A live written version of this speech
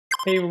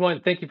Hey everyone,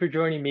 thank you for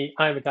joining me.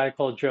 I'm a guy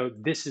called Joe.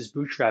 This is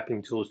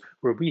Bootstrapping Tools,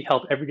 where we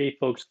help everyday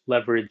folks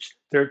leverage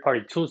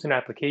third-party tools and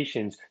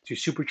applications to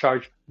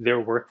supercharge their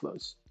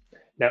workflows.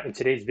 Now, in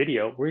today's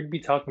video, we're going to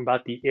be talking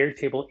about the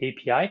Airtable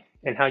API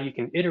and how you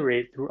can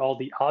iterate through all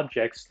the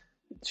objects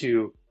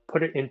to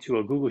put it into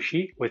a Google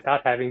Sheet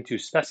without having to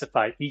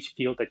specify each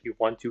field that you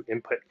want to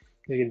input.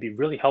 It's going to be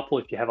really helpful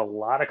if you have a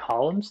lot of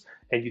columns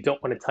and you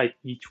don't want to type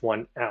each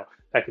one out.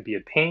 That could be a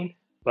pain,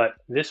 but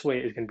this way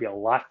is going to be a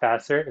lot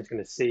faster. It's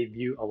going to save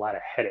you a lot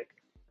of headache.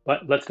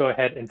 But let's go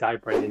ahead and dive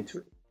right into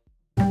it.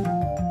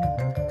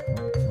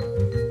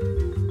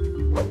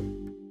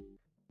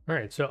 All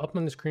right, so up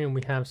on the screen,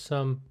 we have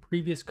some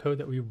previous code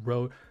that we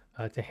wrote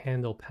to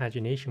handle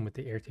pagination with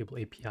the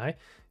Airtable API.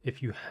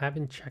 If you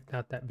haven't checked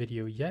out that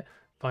video yet,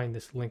 find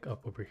this link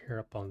up over here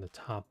up on the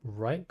top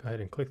right. Go ahead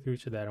and click through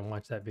to that and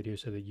watch that video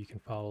so that you can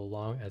follow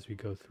along as we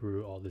go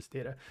through all this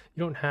data.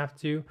 You don't have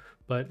to,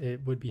 but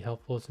it would be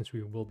helpful since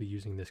we will be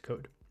using this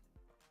code.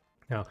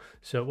 Now,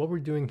 so what we're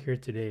doing here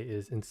today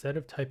is instead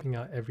of typing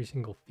out every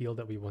single field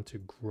that we want to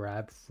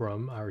grab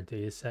from our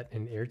data set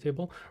in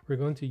Airtable, we're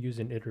going to use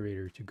an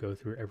iterator to go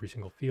through every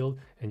single field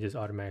and just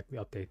automatically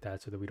update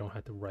that so that we don't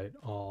have to write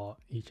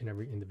each and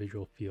every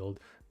individual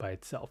field by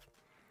itself.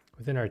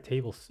 Within our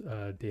tables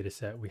data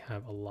set, we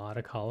have a lot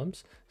of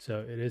columns, so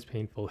it is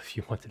painful if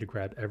you wanted to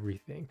grab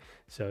everything.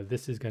 So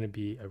this is going to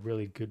be a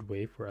really good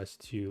way for us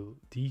to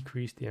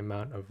decrease the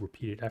amount of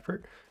repeated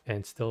effort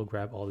and still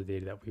grab all the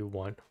data that we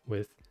want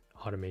with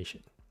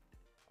automation.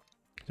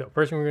 So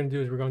first thing we're going to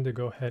do is we're going to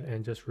go ahead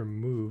and just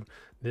remove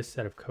this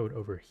set of code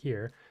over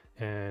here,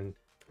 and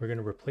we're going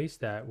to replace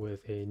that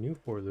with a new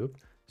for loop.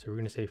 So we're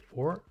going to say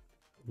for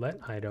let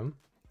item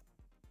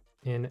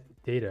in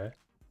data.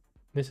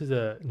 This is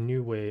a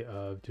new way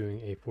of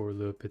doing a for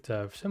loop. It's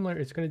similar.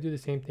 It's going to do the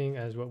same thing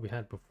as what we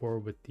had before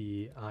with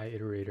the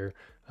iterator.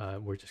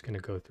 We're just going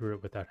to go through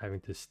it without having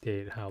to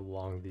state how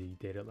long the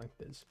data length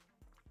is.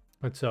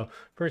 And so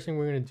first thing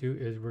we're going to do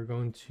is we're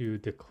going to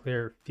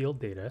declare field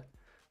data.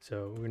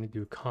 So we're going to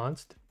do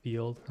const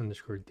field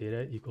underscore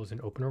data equals an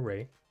open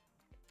array.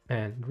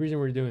 And the reason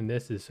we're doing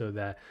this is so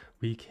that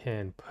we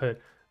can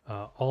put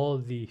all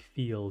of the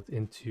fields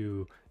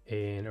into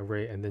an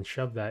array and then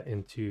shove that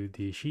into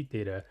the sheet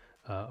data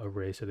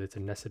array so that it's a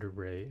nested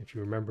array. If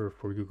you remember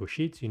for Google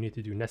Sheets, you need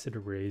to do nested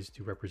arrays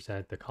to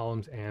represent the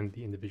columns and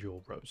the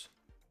individual rows.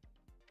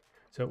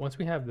 So once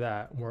we have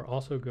that, we're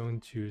also going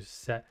to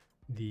set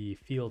the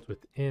fields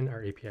within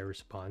our API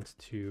response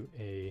to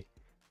a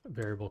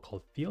variable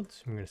called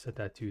fields. I'm going to set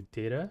that to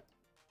data,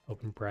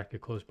 open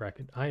bracket, close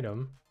bracket,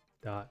 item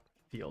dot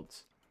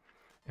fields.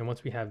 And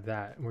once we have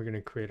that, we're going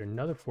to create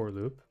another for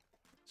loop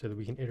so that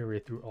we can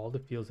iterate through all the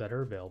fields that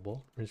are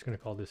available. We're just going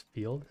to call this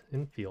field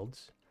in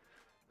fields,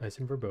 nice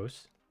and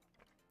verbose.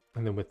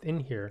 And then within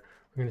here,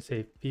 we're going to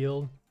say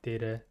field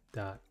data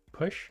dot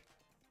push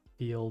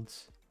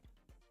fields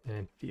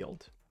and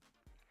field.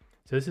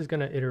 So this is going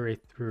to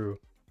iterate through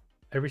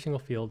every single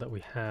field that we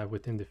have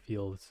within the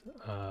fields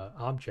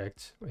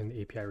objects in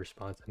the API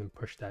response and then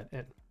push that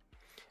in.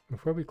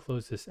 Before we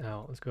close this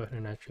out, let's go ahead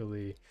and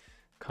actually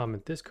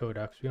comment this code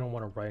out because we don't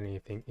want to write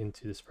anything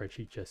into the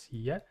spreadsheet just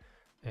yet.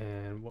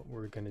 And what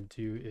we're going to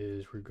do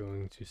is we're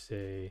going to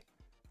say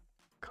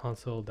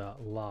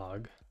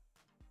console.log.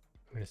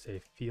 I'm going to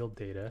say field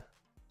data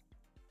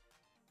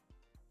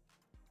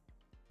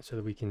so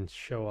that we can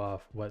show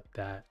off what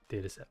that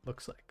data set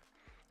looks like.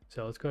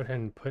 So let's go ahead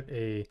and put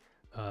a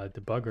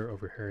debugger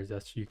over here.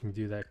 That's you can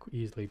do that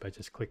easily by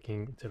just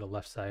clicking to the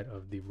left side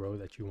of the row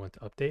that you want to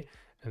update,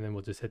 and then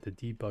we'll just hit the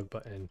debug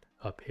button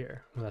up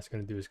here. What that's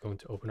going to do is going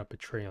to open up a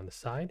tray on the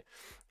side,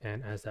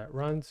 and as that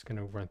runs, it's going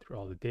to run through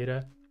all the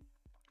data,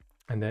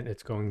 and then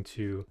it's going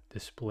to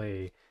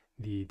display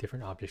the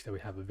different objects that we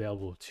have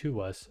available to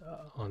us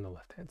on the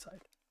left hand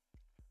side.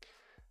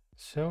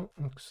 So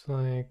looks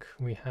like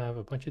we have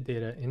a bunch of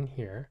data in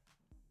here,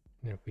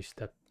 and if we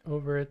step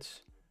over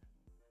it,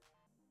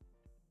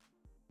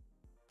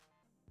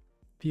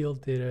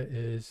 field data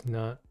is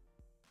not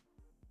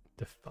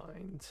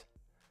defined.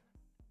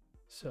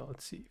 So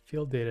let's see,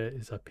 field data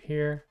is up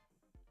here.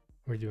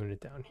 We're doing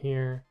it down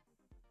here.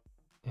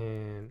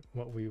 And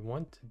what we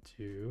want to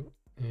do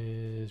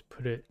is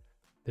put it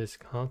this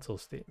console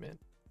statement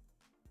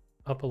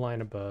up a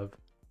line above.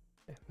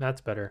 Okay,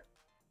 that's better.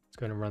 Let's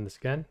go ahead and run this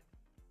again.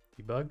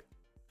 Debug.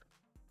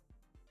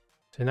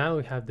 So now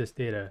that we have this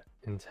data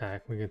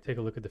intact, we can take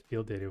a look at the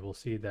field data. We'll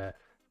see that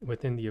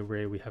within the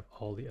array, we have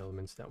all the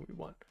elements that we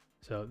want.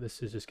 So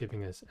this is just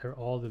giving us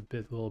all the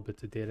little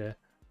bits of data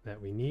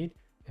that we need.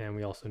 And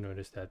we also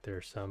notice that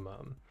there's some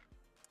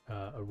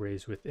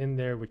arrays within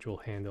there, which we'll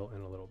handle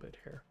in a little bit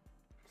here.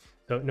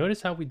 So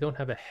notice how we don't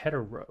have a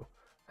header row.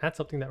 That's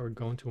something that we're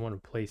going to want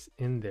to place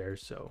in there.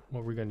 So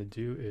what we're going to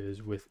do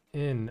is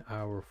within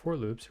our for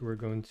loops, we're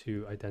going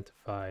to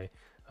identify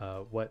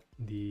what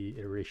the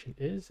iteration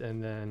is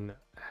and then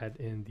add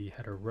in the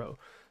header row.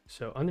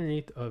 So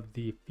underneath of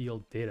the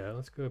field data,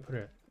 let's go put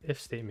an if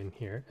statement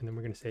here, and then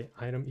we're going to say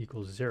item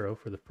equals 0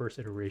 for the first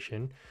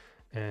iteration.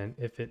 And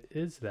if it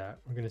is that,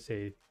 we're going to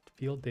say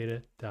field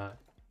data dot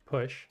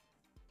push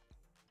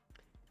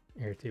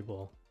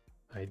Airtable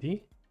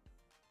ID.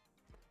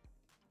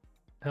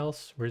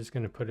 Else, we're just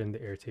going to put in the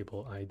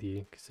Airtable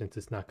ID since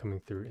it's not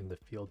coming through in the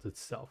fields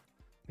itself.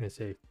 I'm going to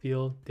say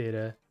field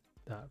data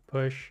dot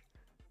push.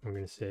 I'm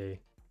going to say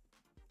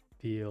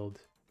I'm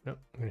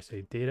going to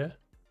say data.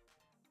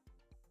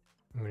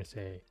 I'm going to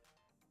say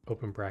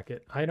open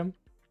bracket item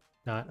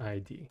dot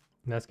ID.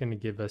 And that's going to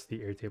give us the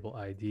Airtable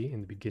ID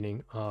in the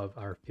beginning of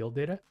our field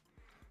data.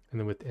 And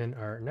then within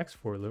our next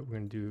for loop, we're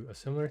going to do a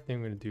similar thing.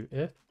 We're going to do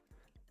if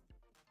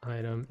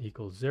item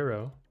equals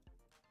 0,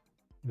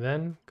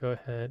 then go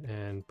ahead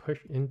and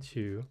push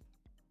into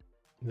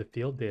the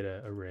field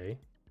data array,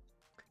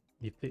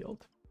 the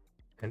field,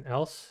 and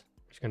else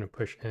we're just going to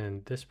push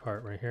in this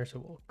part right here. So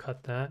we'll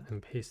cut that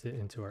and paste it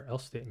into our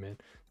else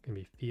statement. It's going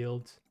to be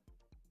fields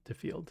to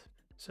field.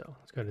 So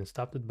let's go ahead and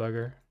stop the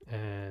debugger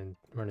and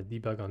run a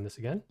debug on this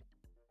again.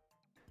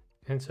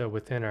 And so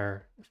within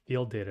our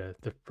field data,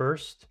 the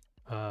first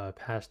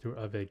pass through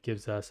of it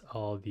gives us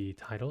all the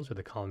titles or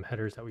the column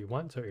headers that we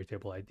want. So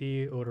Airtable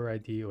ID,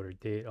 order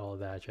date, all of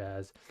that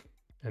jazz.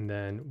 And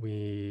then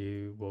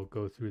we will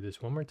go through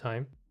this one more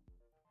time.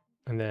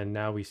 And then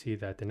now we see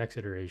that the next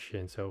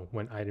iteration, so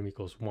when item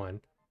equals 1,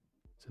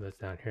 so that's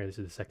down here, this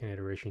is the second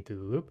iteration through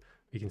the loop,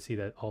 we can see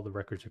that all the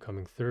records are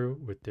coming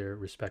through with their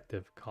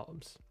respective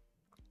columns.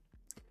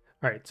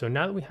 All right, so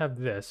now that we have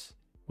this,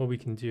 what we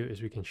can do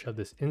is we can shove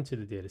this into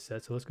the data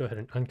set. So let's go ahead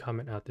and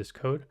uncomment out this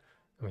code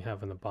that we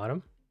have on the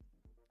bottom.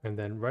 And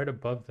then right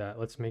above that,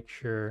 let's make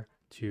sure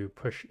to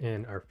push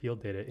in our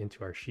field data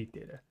into our sheet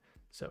data.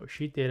 So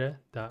sheet data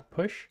dot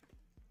push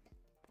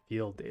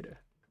field data.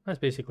 That's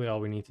basically all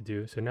we need to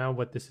do. So now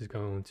what this is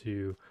going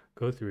to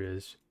go through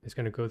is it's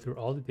going to go through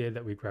all the data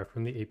that we grabbed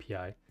from the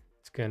API.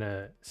 It's going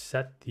to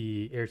set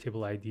the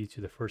Airtable ID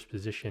to the first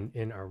position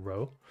in our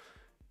row.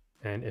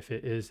 And if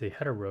it is a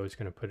header row, it's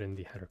going to put in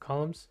the header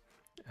columns.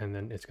 And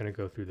then it's going to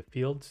go through the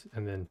fields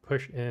and then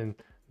push in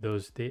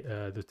those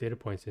data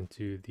points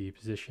into the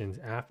positions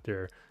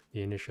after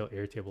the initial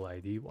Airtable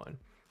ID one.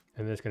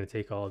 And then it's going to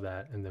take all of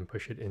that and then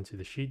push it into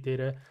the sheet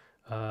data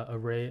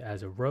array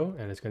as a row.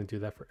 And it's going to do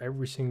that for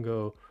every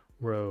single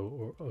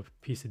row or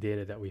piece of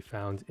data that we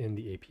found in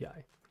the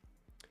API.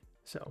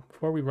 So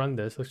before we run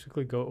this, let's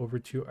quickly go over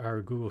to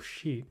our Google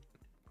Sheet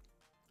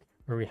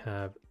where we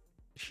have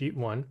sheet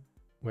 1,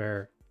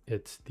 where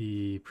it's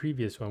the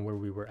previous one where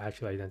we were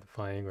actually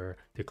identifying or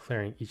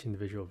declaring each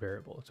individual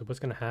variable. So what's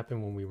going to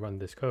happen when we run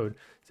this code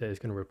is that it's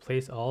going to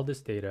replace all this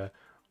data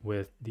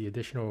with the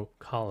additional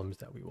columns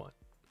that we want.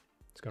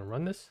 It's going to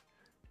run this,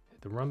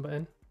 hit the run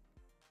button,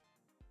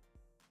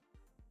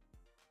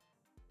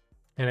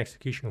 and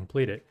execution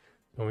completed.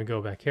 When we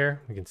go back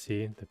here, we can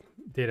see the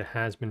data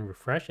has been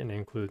refreshed and it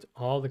includes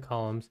all the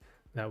columns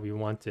that we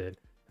wanted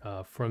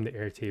from the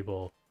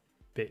Airtable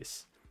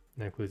base.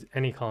 That includes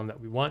any column that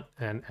we want.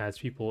 And as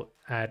people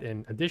add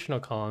in additional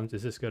columns,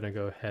 is this going to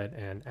go ahead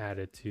and add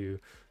it to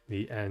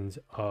the ends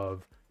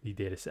of the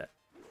data set.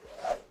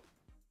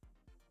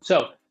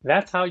 So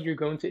that's how you're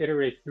going to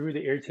iterate through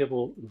the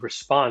Airtable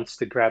response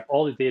to grab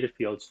all the data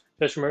fields.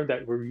 Just remember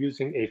that we're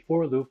using a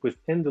for loop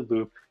within the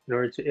loop in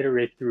order to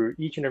iterate through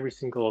each and every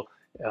single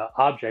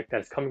object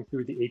that's coming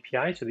through the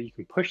API so that you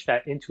can push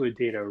that into a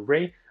data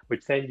array,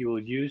 which then you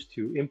will use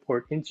to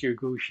import into your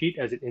Google Sheet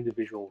as an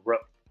individual row.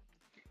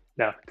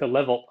 Now, to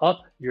level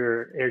up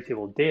your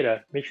Airtable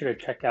data, make sure to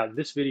check out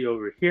this video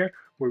over here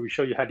where we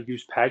show you how to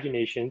use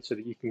pagination so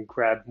that you can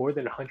grab more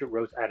than 100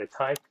 rows at a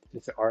time,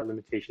 since there are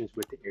limitations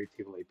with the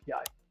Airtable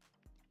API.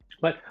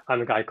 But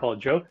I'm a guy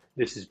called Joe.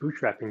 This is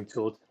Bootstrapping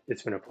Tools.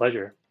 It's been a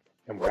pleasure,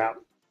 and we're out.